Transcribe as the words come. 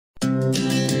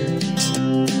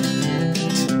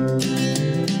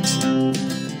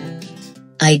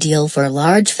Ideal for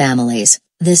large families,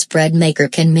 this bread maker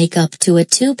can make up to a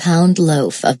 2-pound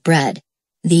loaf of bread.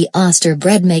 The Oster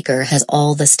Breadmaker has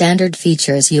all the standard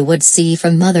features you would see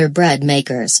from other bread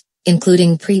makers,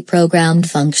 including pre-programmed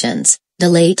functions,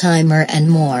 delay timer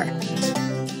and more.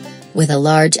 With a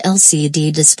large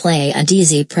LCD display and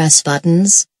easy press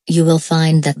buttons, you will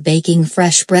find that baking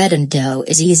fresh bread and dough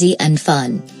is easy and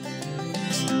fun.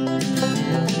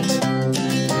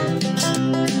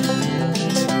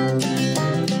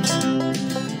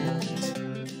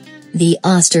 The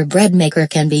Oster Breadmaker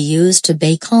can be used to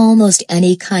bake almost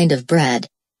any kind of bread.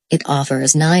 It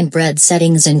offers 9 bread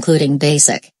settings including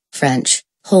basic, French,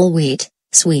 whole wheat,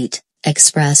 sweet,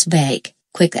 express bake,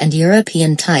 quick and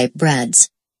European type breads.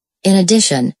 In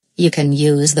addition, you can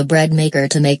use the bread maker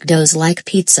to make doughs like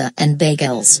pizza and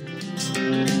bagels.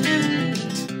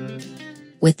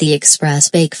 With the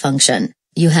Expressbake function,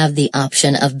 you have the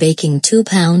option of baking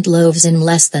 2-pound loaves in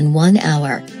less than 1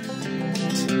 hour.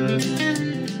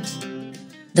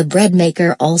 The bread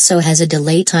maker also has a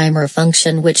delay timer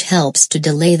function which helps to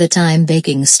delay the time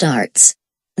baking starts.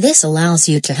 This allows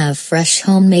you to have fresh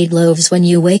homemade loaves when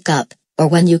you wake up, or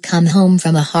when you come home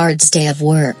from a hard day of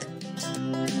work.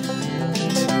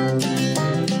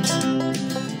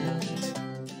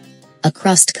 A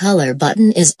crust color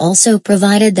button is also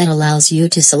provided that allows you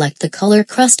to select the color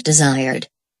crust desired.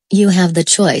 You have the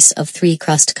choice of 3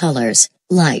 crust colors,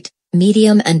 light,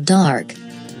 medium and dark.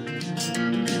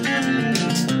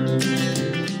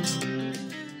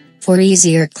 For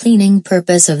easier cleaning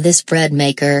purpose of this bread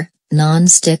maker,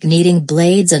 non-stick kneading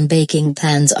blades and baking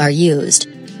pans are used.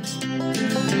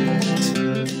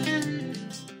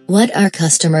 What are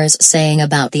customers saying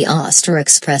about the Oster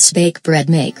Expressbake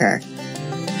Breadmaker?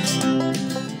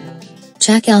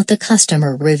 Check out the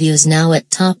customer reviews now at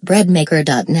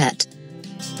topbreadmaker.net.